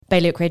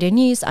Bailiwick Radio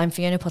News, I'm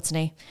Fiona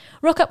Potney.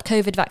 Rock-up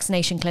COVID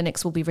vaccination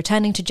clinics will be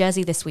returning to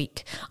Jersey this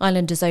week.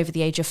 Islanders over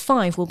the age of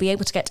 5 will be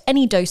able to get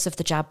any dose of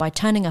the jab by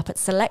turning up at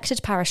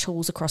selected parish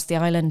halls across the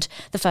island.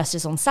 The first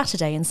is on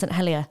Saturday in St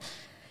Helier.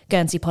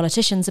 Guernsey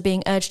politicians are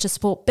being urged to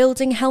support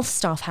building health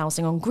staff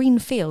housing on green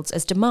fields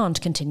as demand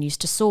continues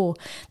to soar.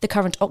 The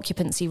current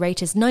occupancy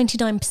rate is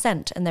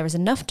 99% and there is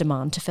enough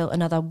demand to fill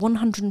another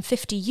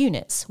 150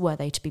 units were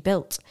they to be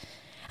built.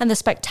 And the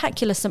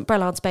spectacular St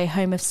Brellard's Bay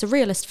home of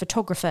surrealist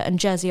photographer and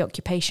Jersey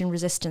occupation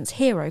resistance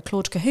hero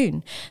Claude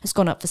Cahun has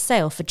gone up for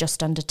sale for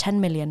just under $10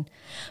 million.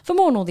 For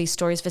more on all these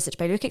stories, visit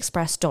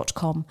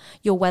bailiwickexpress.com.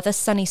 Your weather,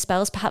 sunny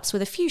spells, perhaps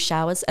with a few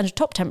showers, and a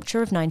top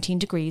temperature of 19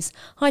 degrees.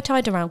 High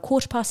tide around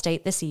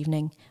 8:15 this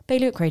evening.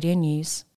 Bailiwick Radio News.